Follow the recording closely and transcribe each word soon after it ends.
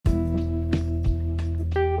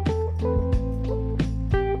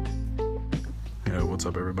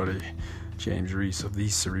up, everybody? James Reese of the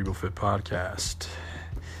Cerebral Fit Podcast.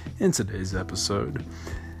 In today's episode,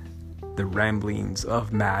 The Ramblings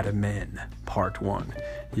of Mad Men, Part 1.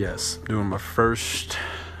 Yes, doing my first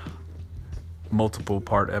multiple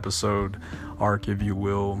part episode arc, if you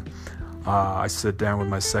will. I sit down with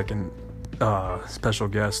my second special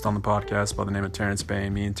guest on the podcast by the name of Terrence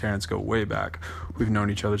Bain. Me and Terrence go way back. We've known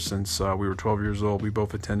each other since we were 12 years old. We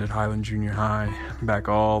both attended Highland Junior High back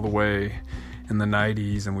all the way in the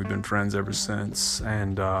 90s, and we've been friends ever since.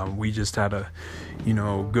 And we just had a,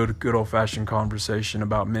 good old-fashioned conversation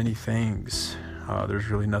about many things. There's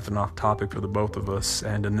really nothing off topic for the both of us.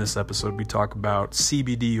 And in this episode, we talk about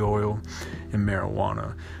CBD oil and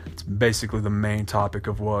marijuana. It's basically the main topic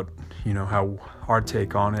of what, how our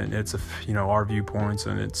take on it. It's, our viewpoints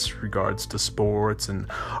and its regards to sports and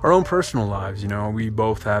our own personal lives. We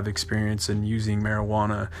both have experience in using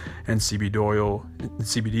marijuana and CBD oil,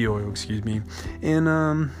 in,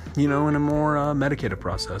 in a more medicated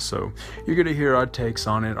process. So you're going to hear our takes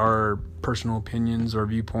on it, our personal opinions, our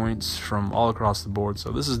viewpoints from all across the board.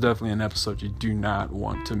 So this is definitely an episode you do not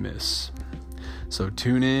want to miss. So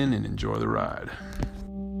tune in and enjoy the ride.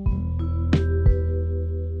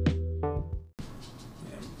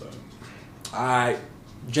 Alright,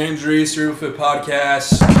 James Reese, Cerebral Fit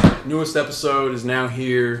Podcast. Newest episode is now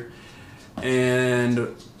here.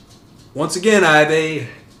 And once again, I have a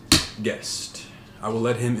guest. I will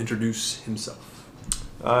let him introduce himself.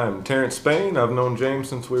 I'm Terrence Bain. I've known James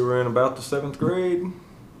since we were in about the 7th grade.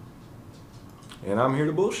 And I'm here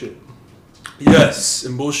to bullshit. Yes,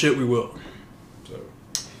 and bullshit we will. So,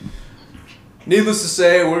 needless to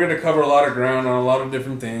say, we're going to cover a lot of ground on a lot of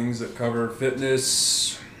different things that cover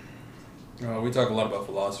fitness. We talk a lot about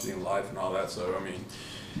philosophy and life and all that, so,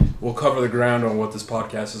 we'll cover the ground on what this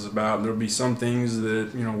podcast is about. There'll be some things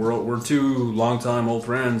that, we're two longtime old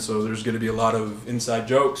friends, so there's going to be a lot of inside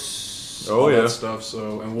jokes, that stuff,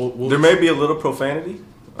 so, and we'll there may be a little profanity.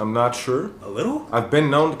 I'm not sure. A little? I've been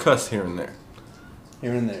known to cuss here and there.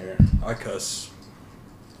 Here and there. I cuss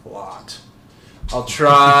a lot. I'll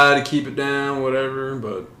try to keep it down, whatever,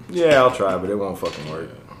 but... Yeah, I'll try, but it won't fucking work.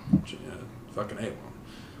 Yeah, fucking hate one.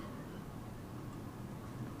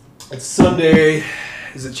 It's Sunday.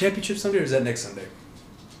 Is it Championship Sunday or is that next Sunday?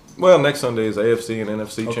 Well, next Sunday is AFC and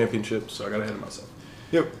NFC championships. So I got ahead of myself.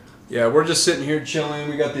 Yep. Yeah, we're just sitting here chilling.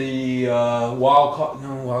 We got the wild card.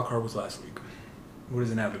 No, wild card was last week. What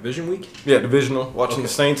is it now? Division week? Yeah, divisional. Watching the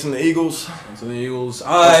Saints and the Eagles. Saints and the Eagles.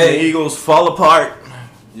 Watching the Eagles fall apart.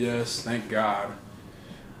 Yes, thank God.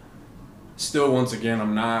 Still, once again,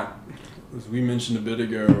 I'm not, as we mentioned a bit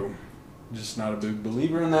ago, just not a big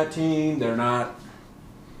believer in that team. They're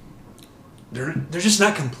just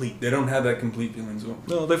not complete. They don't have that complete feeling to them.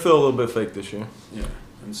 No, they feel a little bit fake this year. Yeah,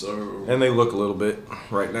 and they look a little bit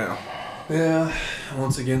right now. Yeah,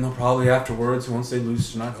 once again, they'll probably afterwards, once they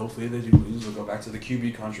lose tonight, hopefully they do lose, we'll go back to the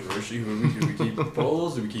QB controversy. Do we keep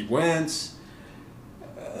Foles? Do we keep Wentz?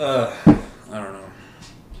 I don't know.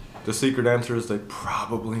 The secret answer is they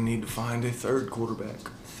probably need to find a third quarterback.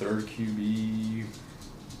 Third QB.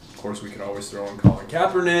 Of course, we could always throw in Colin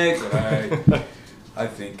Kaepernick, but I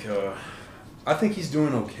think he's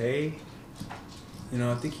doing okay.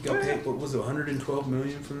 I think he got paid, what was it, $112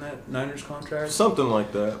 million from that Niners contract? Something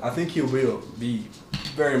like that. I think he'll be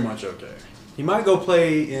very much okay. He might go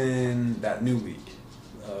play in that new league.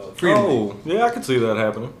 League. Yeah, I could see that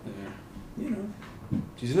happening. Yeah.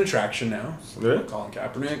 He's an attraction now. So yeah. Colin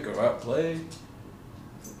Kaepernick, go out, play.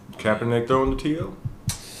 Kaepernick throwing the TO?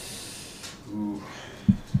 Ooh.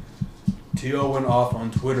 T.O. went off on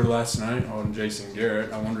Twitter last night on Jason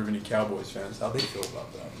Garrett. I wonder if any Cowboys fans, how they feel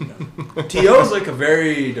about that. T.O. is like a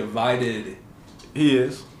very divided... He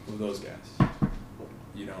is. With those guys.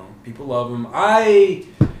 People love him.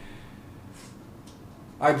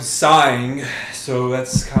 I'm sighing, so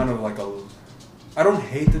that's kind of like I don't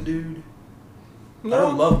hate the dude. No. I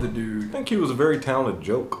don't love the dude. I think he was a very talented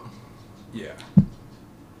joke. Yeah.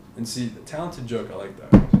 And see, the talented joke, I like that.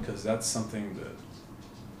 Because that's something that...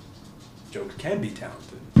 Joke can be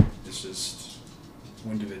talented. It's just,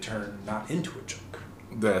 when do they turn not into a joke?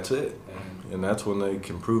 That's it. And that's when they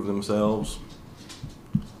can prove themselves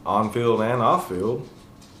on field and off field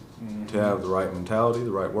to have the right mentality,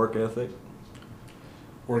 the right work ethic.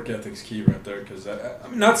 Work ethic's key right there, because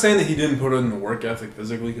I'm not saying that he didn't put in the work ethic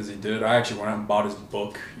physically, because he did. I actually went out and bought his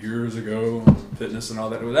book years ago on fitness and all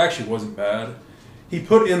that. It actually wasn't bad. He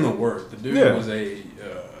put in the work. The dude was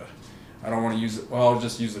I don't want to use it. Well, I'll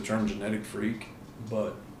just use the term genetic freak.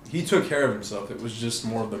 But he took care of himself. It was just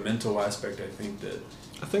more of the mental aspect, I think, that...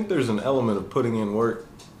 I think there's an element of putting in work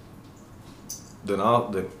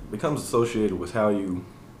that becomes associated with how you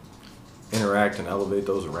interact and elevate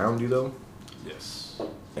those around you, though. Yes.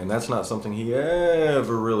 And that's not something he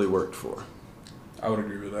ever really worked for. I would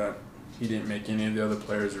agree with that. He didn't make any of the other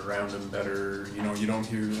players around him better. You know, you don't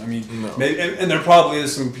hear. I mean, No. maybe, and there probably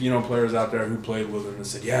is some players out there who played with him and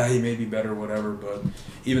said, yeah, he may be better, whatever. But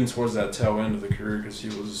even towards that tail end of the career, because he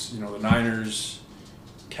was, the Niners,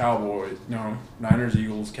 Niners,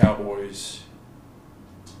 Eagles, Cowboys.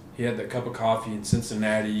 He had that cup of coffee in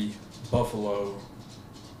Cincinnati, Buffalo.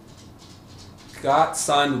 Got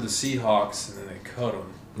signed with the Seahawks, and then they cut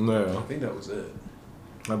him. No, I think that was it.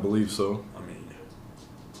 I believe so. I mean,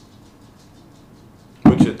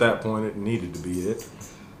 Which at that point it needed to be it.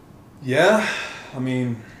 yeah. I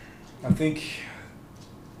mean,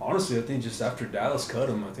 honestly, I think just after Dallas cut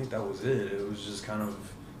him, I think that was it. It was just kind of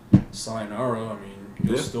sayonara. I mean,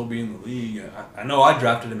 he'll still be in the league. I know I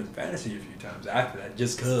drafted him in fantasy a few times after that,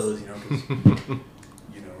 just because,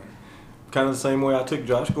 Kind of the same way I took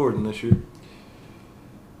Josh Gordon this year.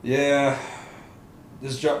 Yeah. You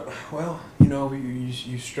strip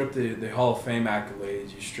the Hall of Fame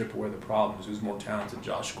accolades, you strip away the problems. Who's more talented,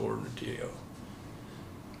 Josh Gordon or T.O.?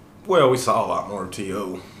 Well, we saw a lot more of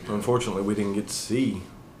T.O. Unfortunately, we didn't get to see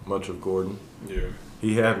much of Gordon. Yeah.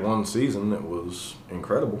 He had one season that was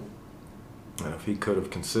incredible. And if he could have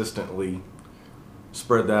consistently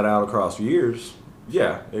spread that out across years,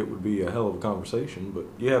 yeah, it would be a hell of a conversation. But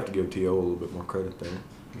you have to give T.O. a little bit more credit there.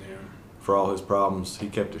 Yeah. For all his problems, he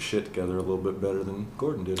kept his shit together a little bit better than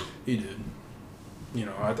Gordon did. He did.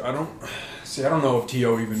 I don't know if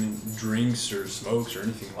T.O. even drinks or smokes or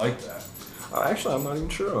anything like that. Actually, I'm not even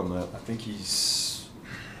sure on that. I think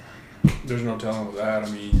there's no telling with that. I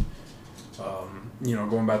mean,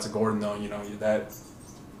 going back to Gordon though,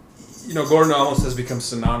 Gordon almost has become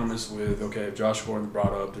synonymous with, okay, if Josh Gordon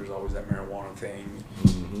brought up, there's always that marijuana thing.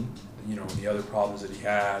 Mm-hmm. The other problems that he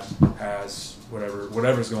has,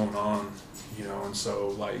 whatever's going on, and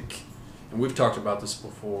so and we've talked about this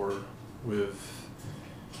before with,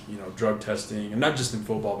 drug testing, and not just in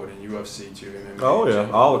football, but in UFC too. MMA Oh yeah,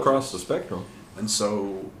 all across the spectrum. And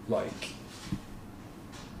so like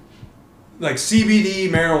CBD,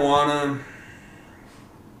 marijuana,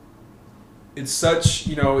 it's such,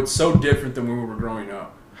 it's so different than when we were growing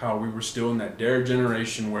up. How we were still in that dare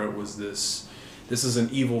generation where it was this is an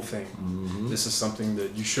evil thing. Mm-hmm. This is something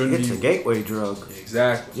that you shouldn't It's be. a gateway drug.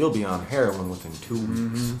 Exactly. You'll be on heroin within 2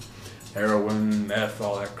 weeks. Mm-hmm. Heroin, meth,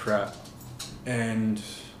 all that crap. And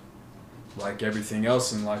like everything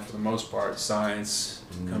else in life, for the most part, science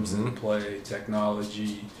comes into play,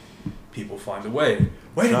 technology, people find a way.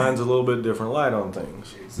 Shines a little bit different light on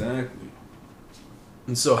things. Exactly.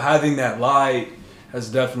 And so having that light has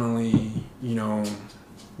definitely,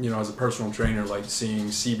 as a personal trainer, like seeing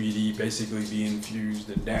CBD basically be infused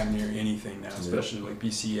in damn near anything now, especially like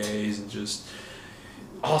BCAAs and just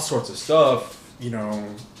all sorts of stuff,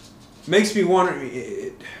 makes me wonder,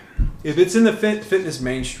 if it's in the fitness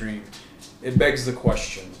mainstream, it begs the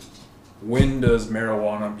question, when does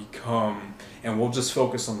marijuana become, and we'll just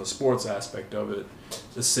focus on the sports aspect of it,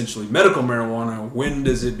 essentially medical marijuana, when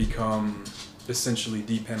does it become essentially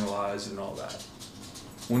depenalized and all that?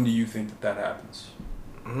 When do you think that happens?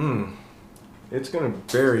 It's going to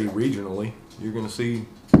vary regionally. You're going to see,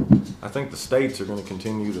 I think the states are going to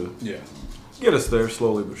continue to get us there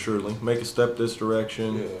slowly but surely. Make a step this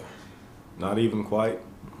direction. Yeah. Not even quite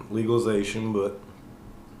legalization, but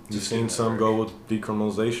you've seen some go with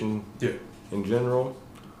decriminalization in general.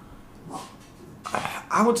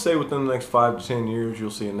 I would say within the next 5 to 10 years, you'll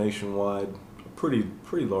see a nationwide, pretty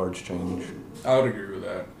large change. I would agree with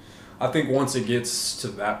that. I think once it gets to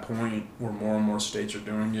that point where more and more states are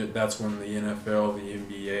doing it, that's when the NFL, the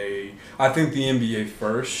NBA, I think the NBA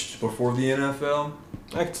first before the NFL.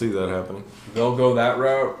 I could see that happening. They'll go that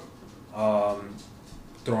route.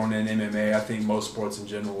 Throwing in MMA, I think most sports in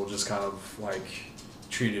general will just kind of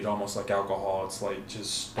treat it almost like alcohol. It's like,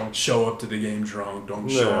 just don't show up to the game drunk, don't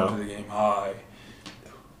show up to the game high.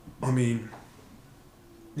 I mean,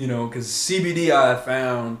 because CBD I have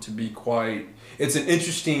found to be quite, it's an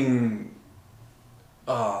interesting,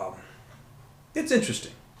 it's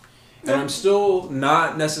interesting. And I'm still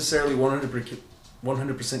not necessarily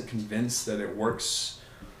 100% convinced that it works,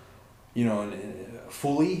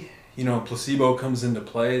 fully. Placebo comes into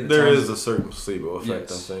play. There is a certain placebo effect,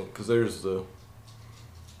 Yes. I think, because there's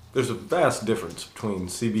a vast difference between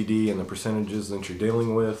CBD and the percentages that you're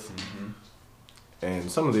dealing with, and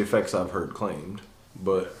some of the effects I've heard claimed.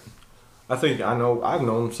 But I think I've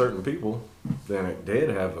known certain people that it did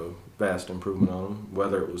have a vast improvement on them,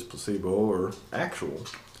 whether it was placebo or actual.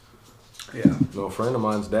 Yeah. A friend of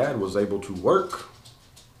mine's dad was able to work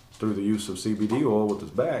through the use of CBD oil with his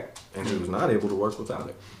back, and he was not able to work without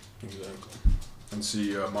it. Exactly. And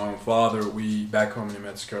see, my own father, we back home in New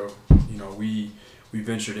Mexico, we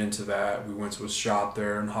ventured into that. We went to a shop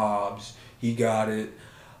there in Hobbs. He got it.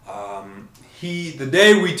 The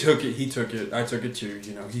day we took it, he took it. I took it too.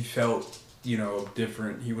 He felt,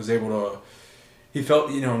 different. He was able to. He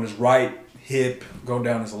felt, in his right hip go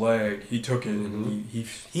down his leg. He took it, and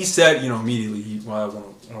he said, immediately. I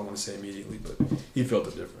don't want to say immediately, but he felt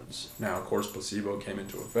the difference. Now, of course, placebo came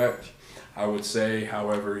into effect. I would say,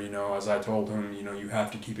 however, as I told him, you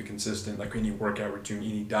have to keep it consistent. Like any workout routine,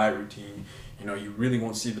 any diet routine, you really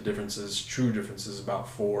won't see the differences, true differences, about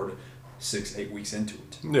 4 to 6, 8 weeks into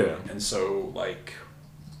it. Yeah. And so, like,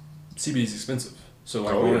 CBD is expensive. So,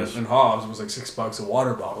 like, in Hobbs, it was like $6 a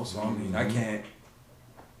water bottle. So, I mean, I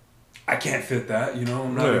can't fit that.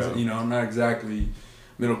 I'm not. I'm not exactly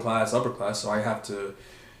middle class, upper class. So I have to.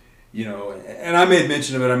 And I made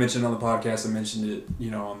mention of it. I mentioned it on the podcast. I mentioned it,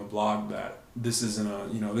 on the blog that this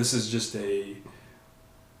isn't this is just a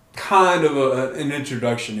kind of an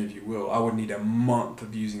introduction, if you will. I would need a month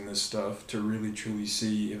of using this stuff to really truly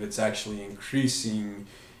see if it's actually increasing,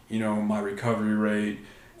 my recovery rate,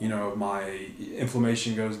 my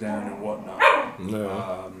inflammation goes down and whatnot.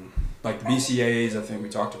 Yeah. Like the BCAAs, I think we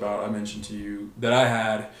talked about, I mentioned to you that I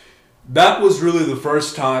had. That was really the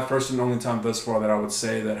first and only time thus far that I would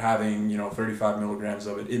say that having 35 milligrams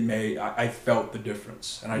of it, I felt the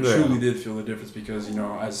difference, and I truly did feel the difference because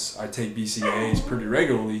as I take BCAAs pretty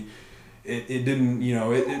regularly, it didn't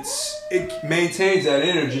it maintains that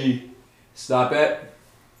energy. Stop it.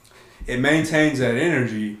 It maintains that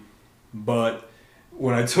energy, but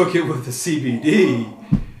when I took it with the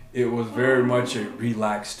CBD, it was very much a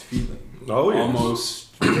relaxed feeling. Oh, yes.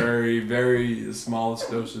 Almost very, very the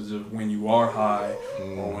smallest dosage of when you are high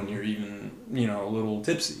or when you're even, a little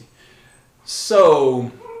tipsy.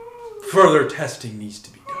 So, further testing needs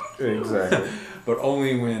to be done. Exactly. But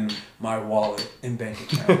only when my wallet and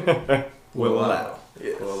bank account will allow.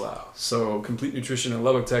 Yes. Will allow. So, Complete Nutrition in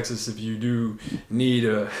Lubbock, Texas, if you do need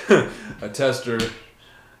a tester,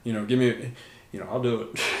 give me, I'll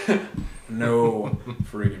do it. No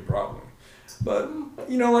friggin' problem. But,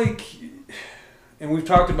 and we've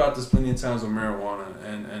talked about this plenty of times with marijuana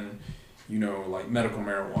and like medical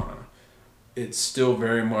marijuana. It still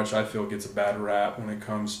very much, I feel, gets a bad rap when it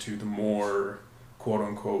comes to the more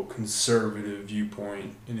quote-unquote conservative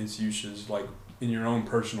viewpoint in its uses. Like, in your own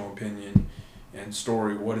personal opinion and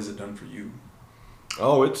story, what has it done for you?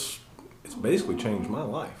 Oh, it's basically changed my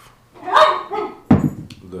life.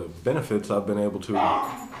 The benefits I've been able to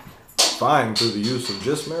find through the use of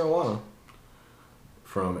just marijuana,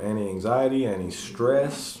 from anti-anxiety,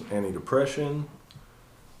 anti-stress, anti-depression.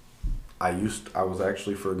 I was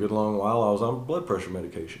actually, for a good long while, I was on blood pressure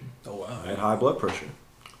medication. Oh, wow. I had high blood pressure.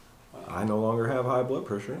 Wow. I no longer have high blood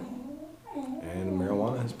pressure, and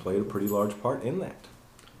marijuana has played a pretty large part in that.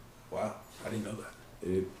 Wow, I didn't know that.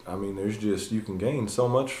 There's just, you can gain so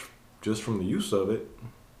much just from the use of it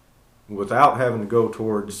without having to go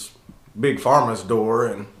towards Big Pharma's door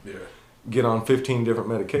and get on 15 different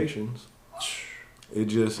medications.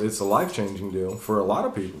 It's a life-changing deal for a lot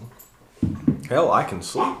of people. Hell, I can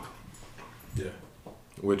sleep. Yeah.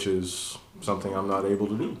 Which is something I'm not able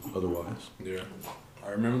to do otherwise. Yeah.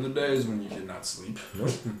 I remember the days when you did not sleep. Nope.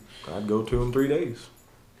 I'd go 2 and 3 days.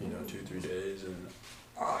 2-3 days. And,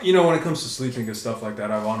 when it comes to sleeping and stuff like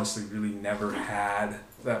that, I've honestly really never had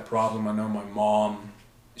that problem. I know my mom,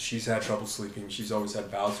 she's had trouble sleeping. She's always had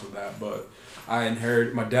bouts with that. But I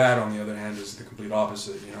inherited, my dad, on the other hand, is the complete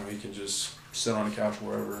opposite. He can just sit on the couch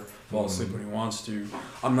wherever, fall asleep when he wants to.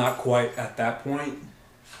 I'm not quite at that point.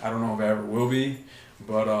 I don't know if I ever will be,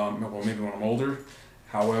 but maybe when I'm older.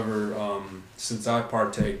 However, since I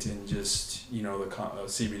partaked in just the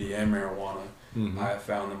CBD and marijuana, I have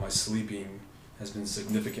found that my sleeping has been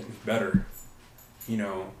significantly better.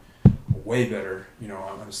 Way better.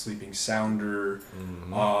 I'm sleeping sounder.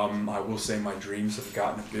 I will say my dreams have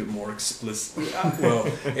gotten a bit more explicit. I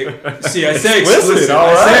say explicit. All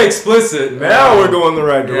right. I say explicit. Now we're going the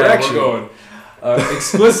right direction. Yeah, we're going.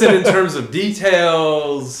 Explicit in terms of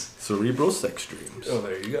details. Cerebral sex dreams. Oh,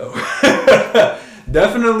 there you go.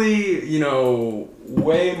 Definitely,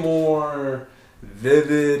 way more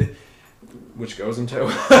vivid, which goes into...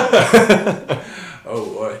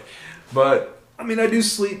 Oh, boy. But... I do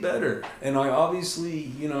sleep better. And I obviously,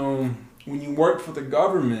 when you work for the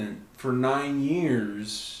government for 9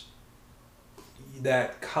 years,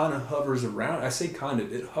 that kind of hovers around. I say kind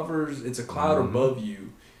of. It hovers. It's a cloud above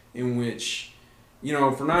you in which,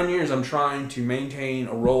 for 9 years I'm trying to maintain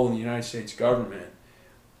a role in the United States government.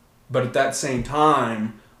 But at that same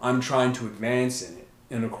time, I'm trying to advance in it.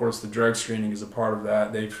 And, of course, the drug screening is a part of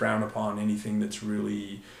that. They frown upon anything that's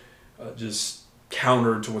really... just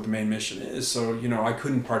counter to what the main mission is. So, I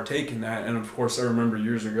couldn't partake in that. And of course, I remember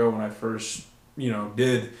years ago when I first,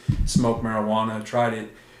 did smoke marijuana, tried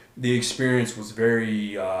it, the experience was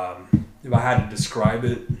very, if I had to describe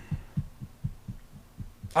it,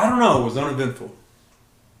 I don't know, it was uneventful.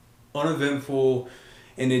 Uneventful,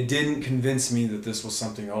 and it didn't convince me that this was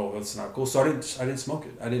something, that's not cool. So I didn't smoke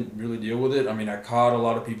it. I didn't really deal with it. I mean, I caught a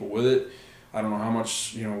lot of people with it. I don't know how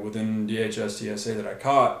much, within DHS, TSA that I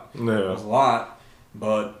caught. Yeah. It was a lot.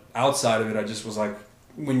 But outside of it, I just was like,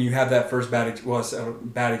 when you have that first bad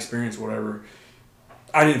experience, whatever,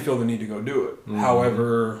 I didn't feel the need to go do it. Mm-hmm.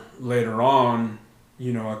 However, later on, I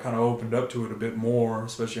kind of opened up to it a bit more,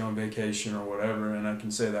 especially on vacation or whatever. And I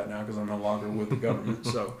can say that now because I'm no longer with the government.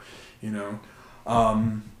 So,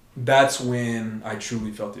 that's when I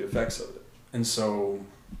truly felt the effects of it. And so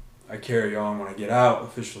I carry on when I get out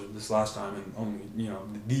officially this last time, and only,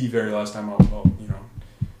 the very last time I'll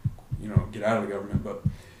get out of the government. But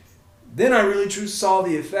then I really truly saw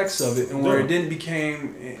the effects of it, and where it didn't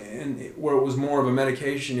where it was more of a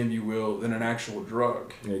medication, if you will, than an actual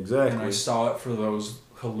drug. Exactly. And I saw it for those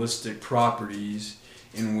holistic properties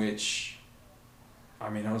in which, I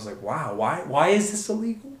was like, wow, why is this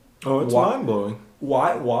illegal? Oh, it's mind-blowing.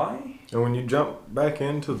 Why? And when you jump back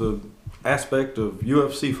into the aspect of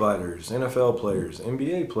UFC fighters, NFL players,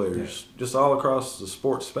 NBA players, just all across the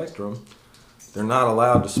sports spectrum, they're not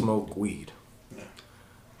allowed to smoke weed. Yeah.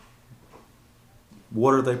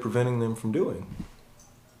 What are they preventing them from doing?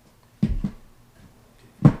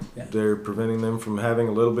 Yeah. They're preventing them from having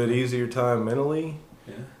a little bit easier time mentally,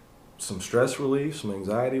 some stress relief, some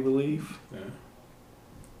anxiety relief. Yeah.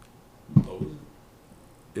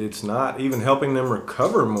 It's not even helping them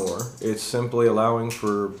recover more. It's simply allowing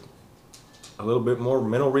for a little bit more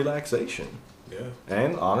mental relaxation. Yeah.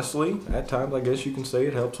 And honestly, at times I guess you can say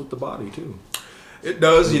it helps with the body too. It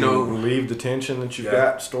does, relieve the tension that you've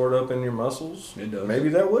got stored up in your muscles. It does. Maybe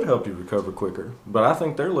that would help you recover quicker. But I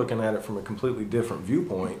think they're looking at it from a completely different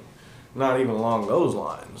viewpoint, not even along those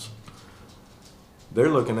lines. They're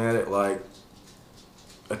looking at it like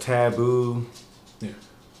a taboo,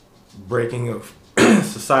 breaking of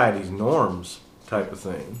society's norms type of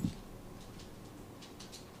thing.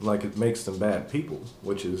 Like it makes them bad people,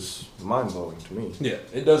 which is mind-blowing to me. Yeah,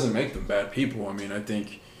 it doesn't make them bad people. I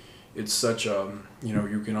think it's such a,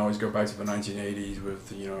 you can always go back to the 1980s with,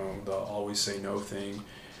 the always say no thing.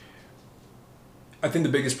 I think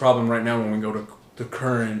the biggest problem right now when we go to the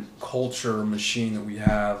current culture machine that we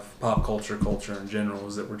have, pop culture in general,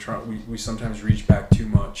 is that we sometimes reach back too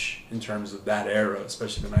much in terms of that era,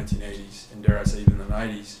 especially the 1980s, and dare I say even the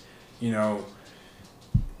 90s.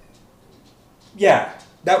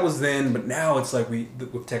 That was then, but now it's like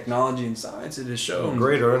with technology and science, it has shown a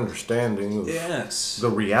greater understanding of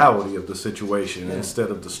the reality of the situation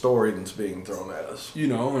instead of the story that's being thrown at us.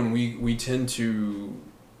 And we tend to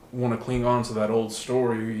want to cling on to that old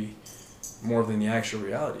story more than the actual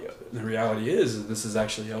reality of it. And the reality is that this is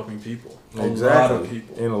actually helping people. Exactly. A lot of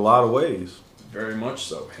people. In a lot of ways. Very much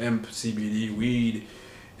so. Hemp, CBD, weed,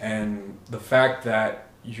 and the fact that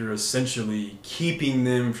you're essentially keeping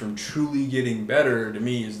them from truly getting better, to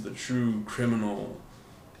me, is the true criminal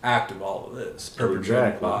act of all of this.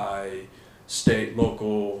 Perpetrated by state,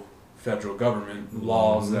 local, federal government,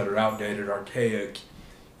 laws that are outdated, archaic.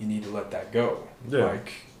 You need to let that go. Yeah.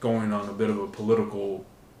 Like going on a bit of a political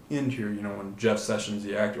end here, when Jeff Sessions,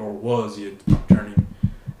 the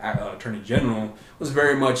Attorney General, was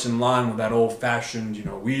very much in line with that old-fashioned,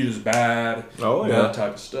 weed is bad, that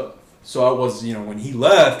type of stuff. So I was, when he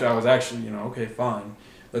left, I was actually, okay, fine.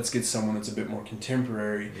 Let's get someone that's a bit more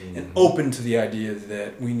contemporary and open to the idea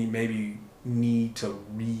that we need to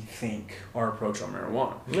rethink our approach on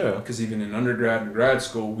marijuana. Yeah. Because even in undergrad and grad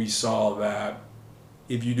school, we saw that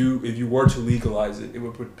if you were to legalize it, it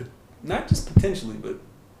would not just potentially, but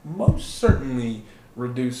most certainly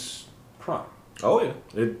reduce crime. Oh yeah,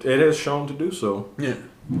 it has shown to do so. Yeah.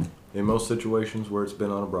 In most situations where it's been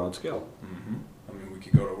on a broad scale. Mm-hmm. We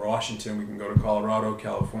could go to Washington, we can go to Colorado,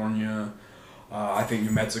 California. I think New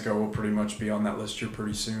Mexico will pretty much be on that list here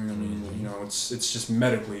pretty soon. It's just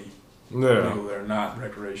medically legal there, not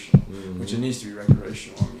recreational, which it needs to be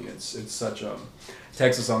recreational. It's such a...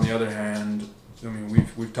 Texas, on the other hand,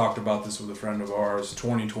 we've talked about this with a friend of ours.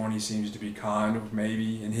 2020 seems to be kind of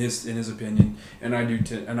maybe in his opinion, and I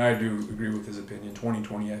do agree with his opinion.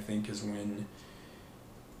 2020, I think, is when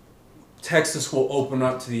Texas will open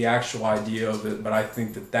up to the actual idea of it, but I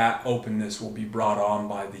think that openness will be brought on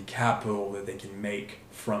by the capital that they can make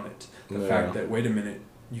from it. The fact that, wait a minute,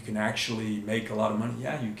 you can actually make a lot of money.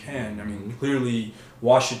 Yeah, you can. Clearly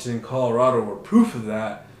Washington, Colorado are proof of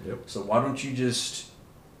that. Yep. So why don't you just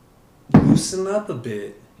loosen up a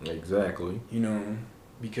bit. Exactly. You know,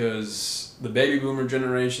 because the baby boomer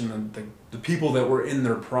generation, the people that were in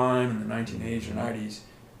their prime in the 1980s or 90s,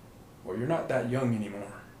 well, you're not that young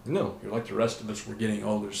anymore. No. You're like the rest of us. We're getting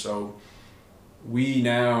older. So we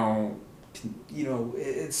now, you know,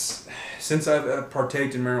 it's since I've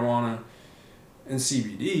partaked in marijuana and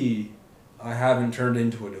CBD, I haven't turned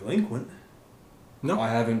into a delinquent. No. I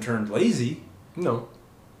haven't turned lazy. No.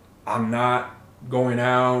 I'm not going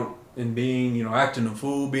out and being, you know, acting a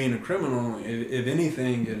fool, being a criminal. If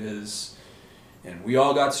anything, it is, and we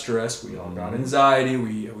all got stress, we all got anxiety,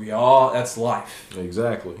 we all, that's life.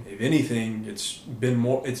 Exactly. If anything, it's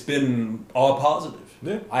been all positive.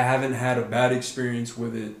 Yeah. I haven't had a bad experience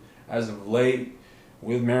with it as of late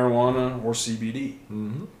with marijuana or CBD.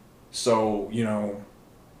 Mm-hmm. So, you know,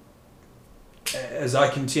 as I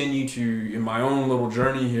continue to, in my own little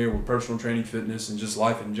journey here with personal training, fitness, and just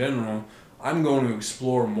life in general, I'm going to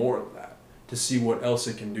explore more of that to see what else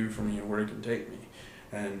it can do for me and where it can take me.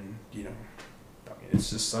 And, you know, I mean, it's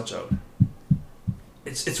just such a...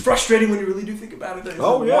 It's frustrating when you really do think about it. It's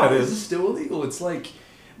oh, like, yeah, why it is is. it still illegal? It's like,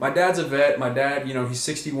 my dad's a vet. My dad, you know, he's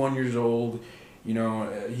 61 years old. You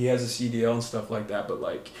know, he has a CDL and stuff like that, but,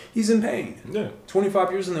 like, he's in pain. Yeah.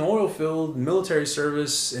 25 years in the oil field, military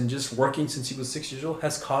service, and just working since he was 6 years old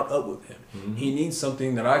has caught up with him. Mm-hmm. He needs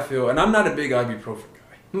something that I feel, and I'm not a big ibuprofen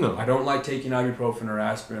guy. No. I don't like taking ibuprofen or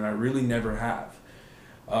aspirin. I really never have.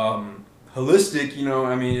 Holistic, you know,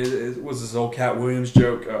 I mean, it was this old Cat Williams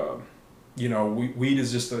joke. You know, weed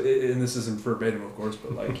is just, and this isn't verbatim, of course,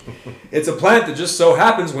 but, like, it's a plant that just so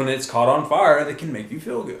happens when it's caught on fire that can make you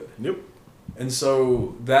feel good. Yep. And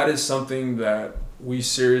so that is something that we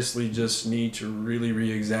seriously just need to really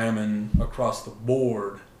re-examine across the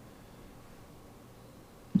board.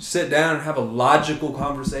 Sit down and have a logical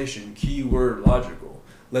conversation. Keyword logical.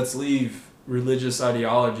 Let's leave religious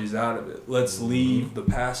ideologies out of it. Let's leave the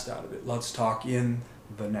past out of it. Let's talk in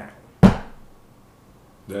the now.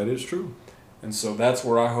 That is true. And so that's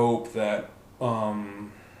where I hope that, I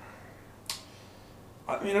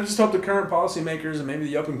mean, I just hope the current policymakers and maybe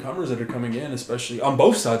the up-and-comers that are coming in, especially on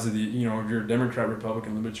both sides of the, you know, if you're a Democrat,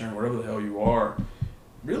 Republican, Libertarian, whatever the hell you are,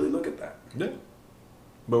 really look at that. Yeah.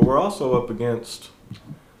 But we're also up against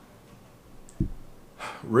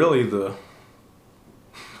really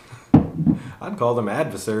I'd call them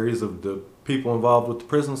adversaries of the people involved with the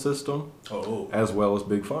prison system, as well as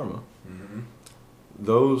Big Pharma. Mm-hmm.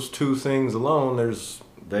 Those two things alone,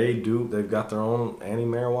 they've got their own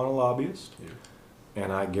anti-marijuana lobbyists. Yeah.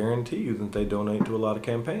 And I guarantee you that they donate to a lot of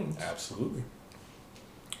campaigns. Absolutely.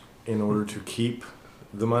 In order to keep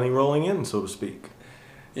the money rolling in, so to speak.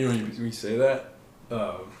 You know, when we say that,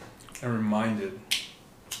 I'm reminded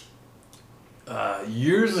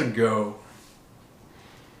years ago,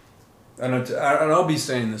 and I'll be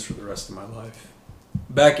saying this for the rest of my life.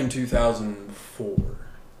 Back in 2004,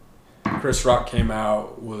 Chris Rock came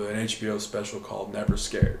out with an HBO special called Never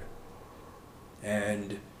Scared.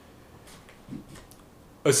 And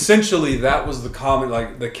essentially that was the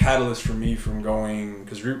the catalyst for me from going,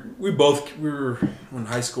 because we were in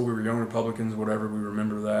high school, we were young Republicans, whatever, we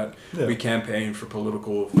remember that. Yeah. We campaigned for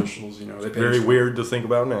political officials, you know. Very weird to think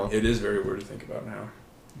about now. It is very weird to think about now.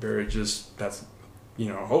 Very just, that's, you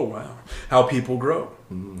know, oh wow, how people grow.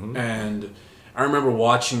 Mm-hmm. And I remember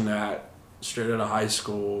watching that straight out of high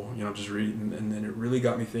school, you know, just reading, and then it really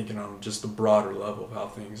got me thinking on just the broader level of how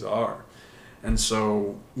things are. And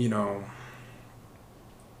so, you know,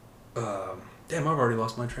 damn, I've already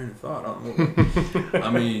lost my train of thought. I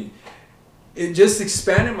mean, it just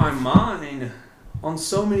expanded my mind on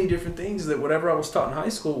so many different things that whatever I was taught in high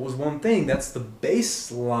school was one thing. That's the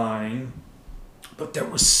baseline. But there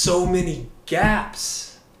were so many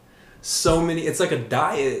gaps. So many. It's like a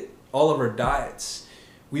diet, all of our diets.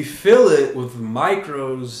 We fill it with the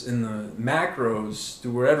micros and the macros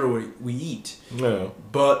through wherever we eat. Yeah.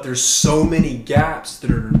 But there's so many gaps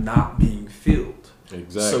that are not being filled.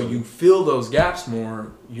 Exactly. So you fill those gaps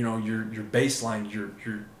more, you know, your baseline,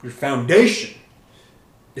 your foundation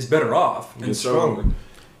is better off. And so, stronger.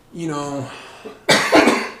 You know,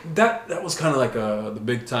 that was kind of like the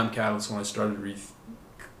big time catalyst when I started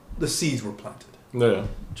the seeds were planted. Yeah.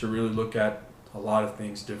 To really look at a lot of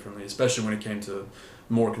things differently, especially when it came to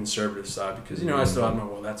more conservative side, because, you know, I still had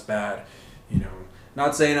well, that's bad, you know.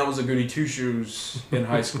 Not saying I was a goody two-shoes in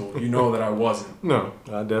high school. You know that I wasn't. No,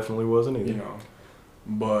 I definitely wasn't either. You know,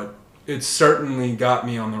 but it certainly got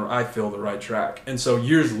me on the right track. And so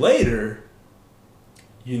years later,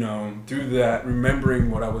 you know, through that,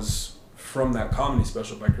 remembering what I was from that comedy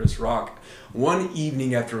special by Chris Rock, one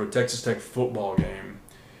evening after a Texas Tech football game,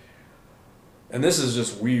 and this is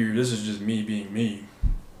just weird, this is just me being me,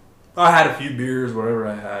 I had a few beers, whatever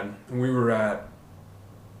I had, and we were at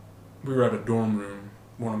a dorm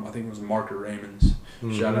room. I think it was Market Raymond's.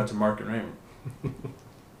 Mm-hmm. Shout out to Market Raymond.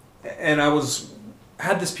 And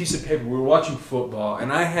had this piece of paper. We were watching football,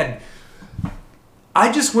 and I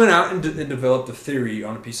just went out and developed a theory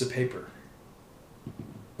on a piece of paper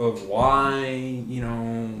of why,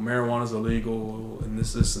 marijuana is illegal and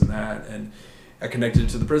this and that, and I connected it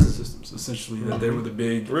to the prison systems, essentially, that they were the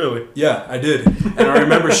big... Really? Yeah, I did. And I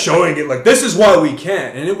remember showing it, like, this is why we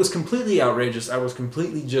can't. And it was completely outrageous. I was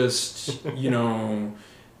completely just,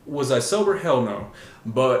 was I sober? Hell no.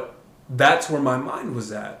 But that's where my mind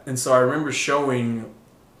was at. And so I remember showing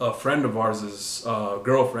a friend of ours'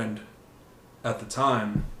 girlfriend at the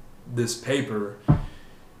time this paper,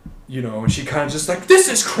 and she kind of just like, this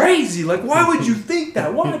is crazy. Like, why would you think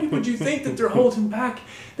that? Why would you think that they're holding back?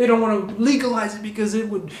 They don't want to legalize it because it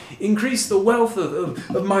would increase the wealth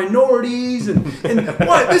of minorities and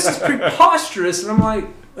what? This is preposterous. And I'm like,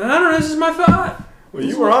 I don't know, this is my thought. Well,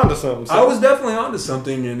 you were onto something. So. I was definitely onto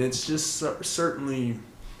something, and it's just certainly,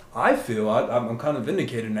 I feel, I'm kind of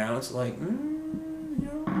vindicated now. It's like,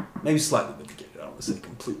 maybe slightly vindicated. I don't want to say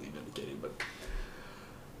completely vindicated, but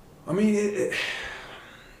I mean,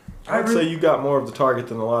 I'd say you got more of the target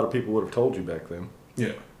than a lot of people would have told you back then.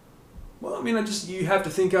 Yeah. Well, I mean, you have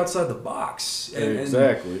to think outside the box.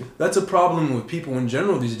 Exactly. And that's a problem with people in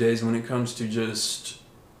general these days when it comes to just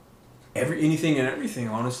anything and everything,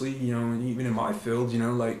 honestly, even in my field,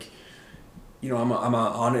 I'm a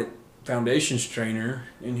on-it foundations trainer,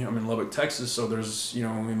 and I'm in Lubbock, Texas, so there's,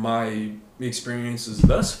 in my experiences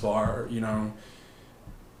thus far,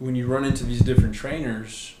 when you run into these different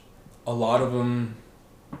trainers, a lot of them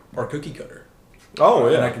are cookie cutter. Oh,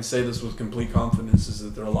 yeah. And I can say this with complete confidence, is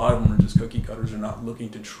that a lot of them are just cookie cutters. They're not looking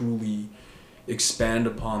to truly expand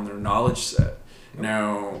upon their knowledge set. Yep.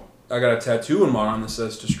 Now, I got a tattoo on my arm that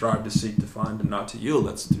says to strive, to seek, to find, and not to yield.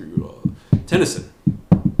 That's through Tennyson.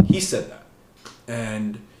 He said that.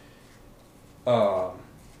 And,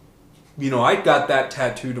 I got that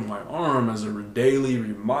tattooed on my arm as a daily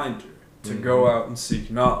reminder to go out and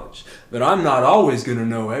seek knowledge. That I'm not always going to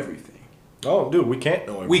know everything. Oh, dude, we can't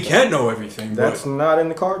know everything. We can't know everything. That's not in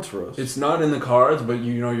the cards for us. It's not in the cards, but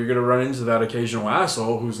you're going to run into that occasional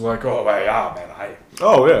asshole who's like, oh, man, I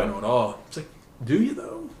know it all. It's like, do you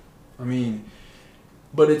though? I mean,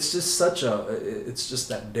 but it's just it's just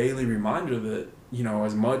that daily reminder that,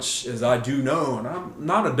 as much as I do know, and I'm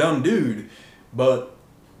not a dumb dude, but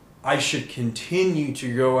I should continue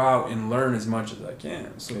to go out and learn as much as I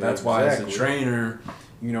can. So that's why as a trainer,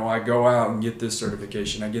 I go out and get this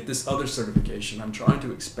certification. I get this other certification. I'm trying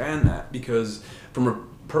to expand that because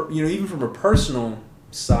even from a personal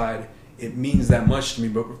side, it means that much to me.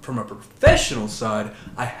 But from a professional side,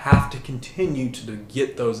 I have to continue to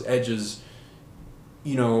get those edges,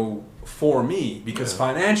 for me because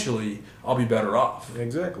financially I'll be better off.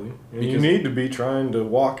 Exactly. And you need to be trying to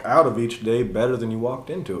walk out of each day better than you walked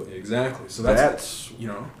into it. Exactly. So that's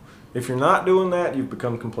if you're not doing that, you've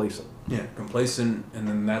become complacent. Yeah, complacent, and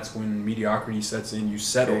then that's when mediocrity sets in. You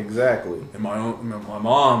settle. Exactly. And my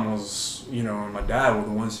mom was, and my dad were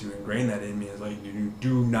the ones who ingrained that in me. It's like,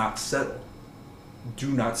 do not settle. Do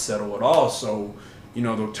not settle at all. So,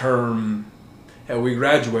 the term. Hell, we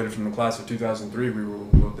graduated from the class of 2003. We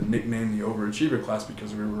were the nickname the overachiever class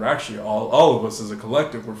because we were actually all of us as a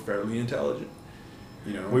collective were fairly intelligent.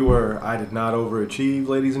 We were. I did not overachieve,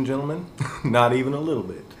 ladies and gentlemen. Not even a little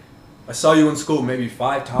bit. I saw you in school maybe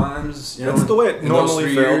 5 times. That's the way it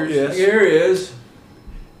normally felt. Yes. Here he is.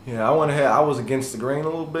 Yeah, I was against the grain a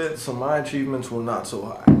little bit, so my achievements were not so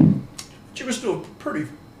high. But you were still pretty...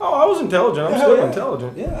 Oh, I was intelligent. I'm still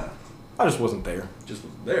intelligent. Yeah. I just wasn't there. Just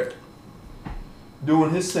wasn't there. Doing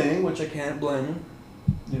his thing, which I can't blame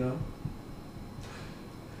him,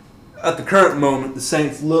 At the current moment, the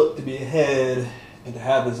Saints look to be ahead and to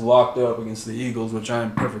have us locked up against the Eagles, which I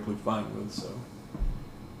am perfectly fine with, so...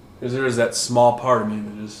 Because there is that small part of me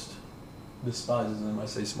that just despises them. I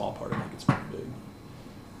say small part, I think it's pretty big.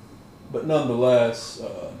 But nonetheless,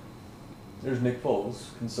 there's Nick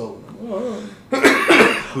Foles consoling them.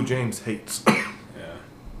 Who James hates. Yeah.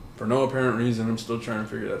 For no apparent reason, I'm still trying to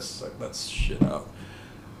figure that shit out.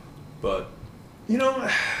 But,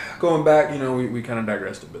 going back, we kind of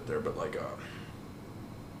digressed a bit there, but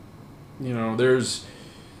there's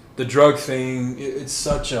the drug thing. It's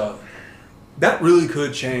such a... That really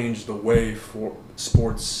could change the way for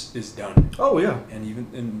sports is done. Oh, yeah. And even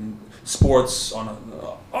in sports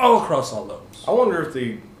all across all levels. I wonder if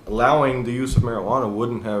allowing the use of marijuana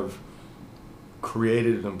wouldn't have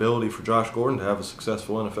created an ability for Josh Gordon to have a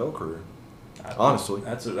successful NFL career. Honestly.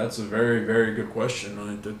 That's a very, very good question.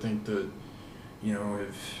 I think that,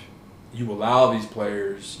 if you allow these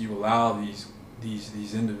players, you allow these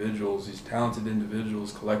individuals, these talented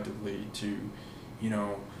individuals collectively to,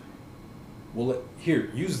 well, here,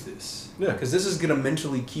 use this. Yeah. Because this is going to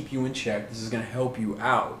mentally keep you in check. This is going to help you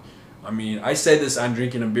out. I mean, I say this, I'm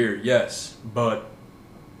drinking a beer, yes. But,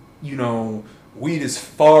 weed is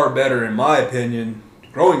far better, in my opinion,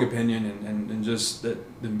 growing opinion, and just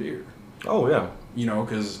than beer. Oh, yeah.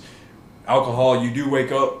 Because alcohol, you do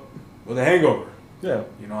wake up with a hangover. Yeah.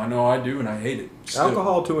 I know I do, and I hate it. Still.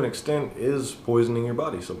 Alcohol, to an extent, is poisoning your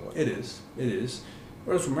body somewhat. It is.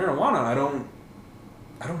 Whereas with marijuana, I don't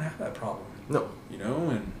have that problem. No.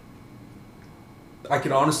 And I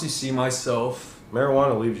could honestly see myself.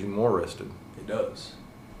 Marijuana leaves you more rested. It does.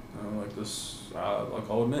 Like this, like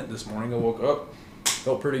I'll admit, this morning I woke up,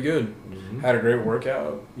 felt pretty good. Mm-hmm. Had a great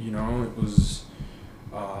workout. It was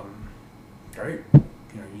great.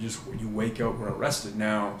 You wake up rested.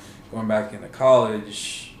 Now, going back into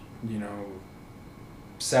college,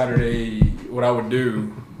 Saturday, what I would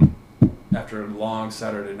do after a long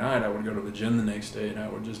Saturday night, I would go to the gym the next day and I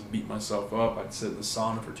would just beat myself up. I'd sit in the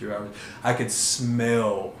sauna for 2 hours. I could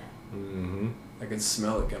smell. Mm-hmm. I could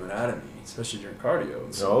smell it coming out of me, especially during cardio.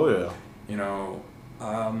 And so, oh yeah.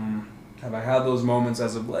 Have I had those moments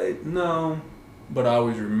as of late? No, but I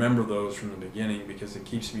always remember those from the beginning because it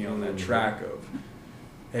keeps me on that track of,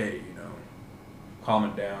 hey, calm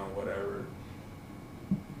it down, whatever.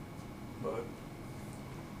 But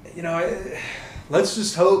let's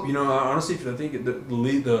just hope. Honestly, I think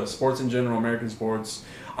the sports in general, American sports,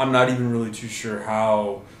 I'm not even really too sure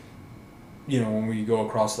how. When we go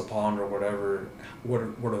across the pond or whatever, what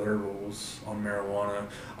are their rules on marijuana?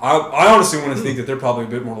 I honestly want to think that they're probably a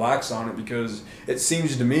bit more lax on it because it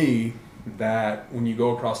seems to me that when you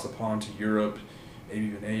go across the pond to Europe, maybe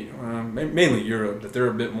even mainly Europe, that they're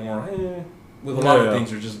a bit more, with a lot of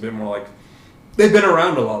things, they're just a bit more like, they've been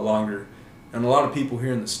around a lot longer. And a lot of people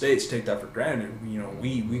here in the States take that for granted.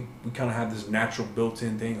 We kind of have this natural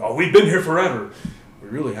built-in thing, oh, we've been here forever. We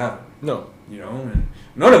really haven't. No. And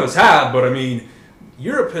none of us have, but I mean,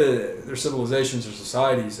 Europe, their civilizations or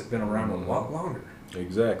societies have been around a lot longer.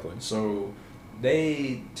 Exactly. So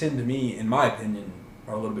they tend to me, in my opinion,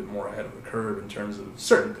 are a little bit more ahead of the curve in terms of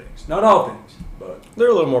certain things. Not all things, but... They're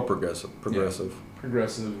a little more progressive. Yeah,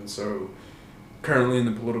 progressive, and so currently in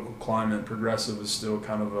the political climate, progressive is still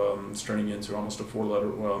kind of turning into almost a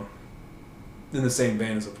four-letter, in the same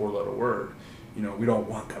vein as a four-letter word. We don't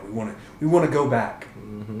want that. We want to go back.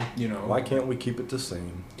 Mm-hmm. Why can't we keep it the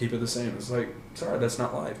same? Keep it the same. It's like, sorry, that's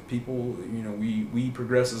not life. People, we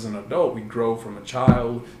progress as an adult. We grow from a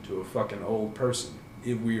child to a fucking old person.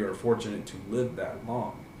 If we are fortunate to live that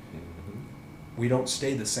long, we don't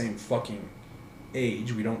stay the same fucking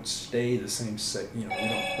age. We don't stay the same.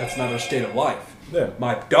 That's not our state of life. Yeah.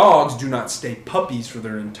 My dogs do not stay puppies for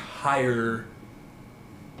their entire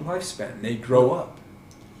lifespan. They grow up.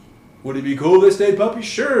 Would it be cool if they stayed puppies?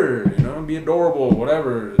 Sure, be adorable,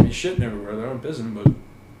 whatever. Be shitting everywhere. They're pissing,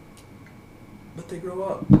 but they grow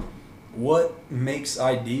up. What makes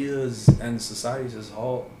ideas and societies as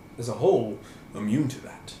a whole immune to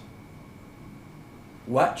that?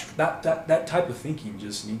 That type of thinking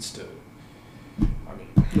just needs to.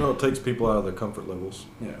 It takes people out of their comfort levels.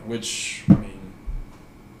 Yeah, which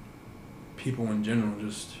people in general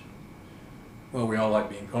just. Well, we all like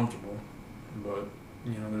being comfortable, but.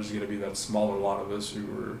 There's going to be that smaller lot of us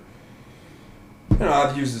who are,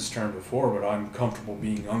 I've used this term before, but I'm comfortable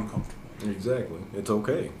being uncomfortable. Exactly. It's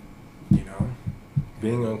okay.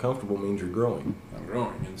 Being uncomfortable means you're growing. I'm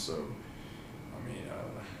growing, and so,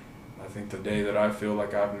 I think the day that I feel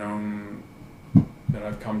like I've known, that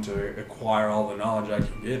I've come to acquire all the knowledge I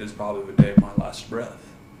can get is probably the day of my last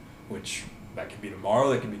breath, which... That could be tomorrow,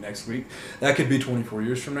 that could be next week, that could be 24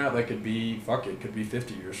 years from now, that could be, it could be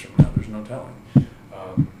 50 years from now, there's no telling.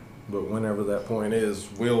 But whenever that point is,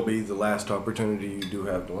 will be the last opportunity you do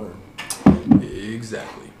have to learn.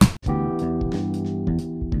 Exactly.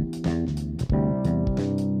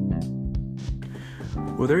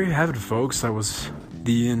 Well, there you have it, folks. That was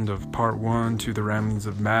the end of part 1 to the Ramblings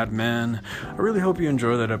of Madman. I really hope you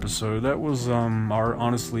enjoyed that episode. That was our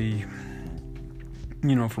honestly...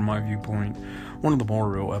 from my viewpoint, one of the more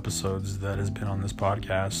real episodes that has been on this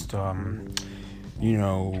podcast.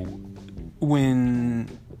 When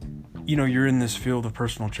you're in this field of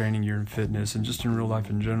personal training, you're in fitness, and just in real life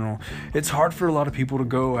in general, it's hard for a lot of people to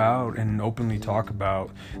go out and openly talk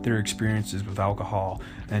about their experiences with alcohol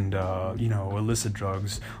and, illicit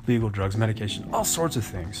drugs, legal drugs, medication, all sorts of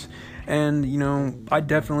things. And, I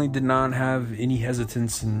definitely did not have any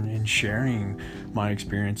hesitance in sharing my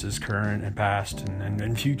experiences, current and past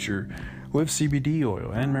and future, with CBD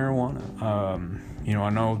oil and marijuana. I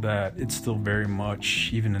know that it's still very much,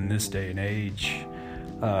 even in this day and age,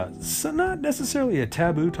 so not necessarily a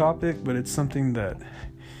taboo topic, but it's something that,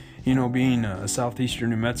 being a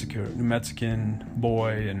southeastern New Mexican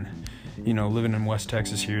boy and, living in West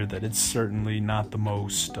Texas here, that it's certainly not the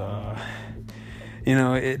most,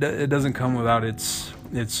 it doesn't come without its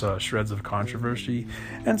shreds of controversy.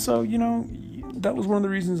 And so, that was one of the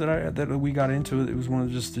reasons that we got into it. It was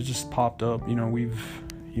it just popped up.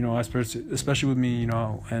 Especially with me,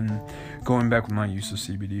 and going back with my use of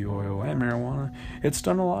CBD oil and marijuana, it's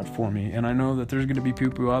done a lot for me. And I know that there's going to be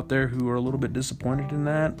people out there who are a little bit disappointed in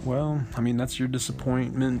that. Well, that's your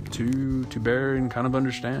disappointment to bear and kind of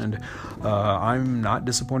understand. I'm not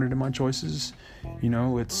disappointed in my choices.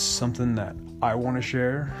 It's something that I want to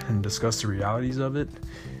share and discuss the realities of it.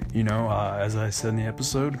 As I said in the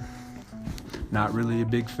episode, not really a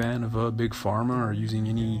big fan of big pharma or using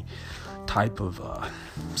any type of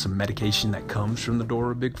some medication that comes from the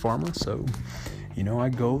door of big pharma. So, I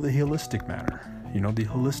go the holistic manner, the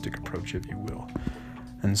holistic approach, if you will.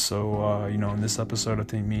 And so, in this episode, I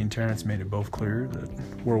think me and Terrence made it both clear that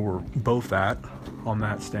where we're both at on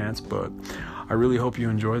that stance. But I really hope you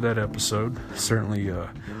enjoyed that episode. Certainly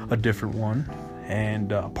a different one.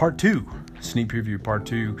 And part 2, sneak preview part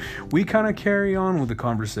 2, we kind of carry on with the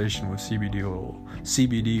conversation with CBD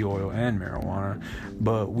oil and marijuana,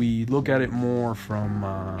 but we look at it more from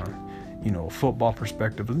a football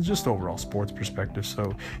perspective and just overall sports perspective.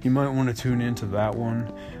 So you might want to tune into that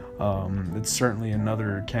one. It's certainly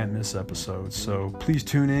another can't miss episode. So please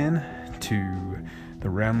tune in to the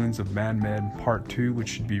Ramblings of Mad Med part 2, which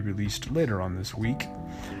should be released later on this week.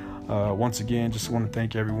 Once again, just want to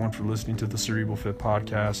thank everyone for listening to the Cerebral Fit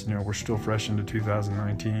podcast. We're still fresh into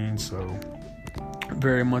 2019, so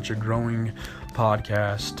very much a growing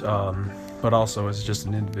podcast, but also as just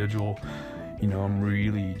an individual, I'm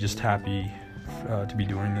really just happy to be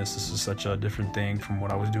doing this. This is such a different thing from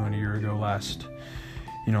what I was doing a year ago last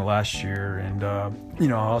year. And, I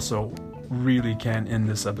also really can't end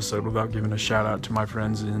this episode without giving a shout out to my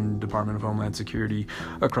friends in Department of Homeland Security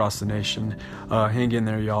across the nation. Hang in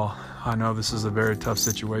there, y'all. I know this is a very tough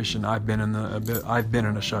situation. I've been in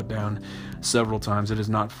a shutdown several times. It is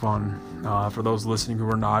not fun. For those listening who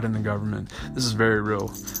are not in the government, this is very real,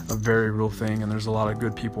 a very real thing. And there's a lot of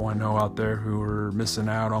good people I know out there who are missing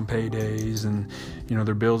out on paydays, and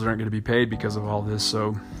their bills aren't going to be paid because of all this.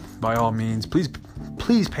 So by all means, please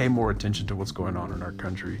pay more attention to what's going on in our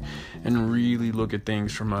country and really look at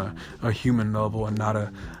things from a human level and not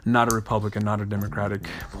a Republican, not a Democratic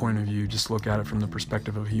point of view. Just look at it from the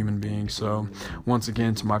perspective of a human being. So once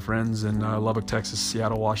again, to my friends in Lubbock, Texas,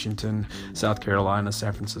 Seattle, Washington, South Carolina,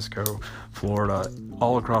 San Francisco, Florida,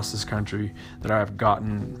 all across this country that I have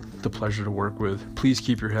gotten the pleasure to work with, please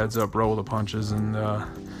keep your heads up, roll the punches, and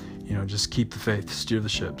just keep the faith, steer the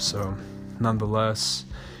ship. So nonetheless,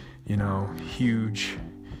 huge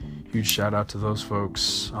shout out to those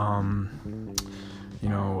folks.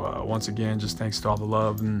 Once again, just thanks to all the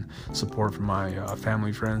love and support from my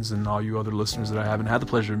family, friends, and all you other listeners that I haven't had the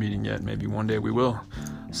pleasure of meeting yet. Maybe one day we will.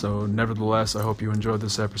 So nevertheless, I hope you enjoyed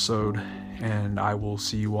this episode, and I will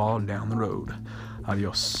see you all down the road.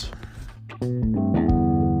 Adios.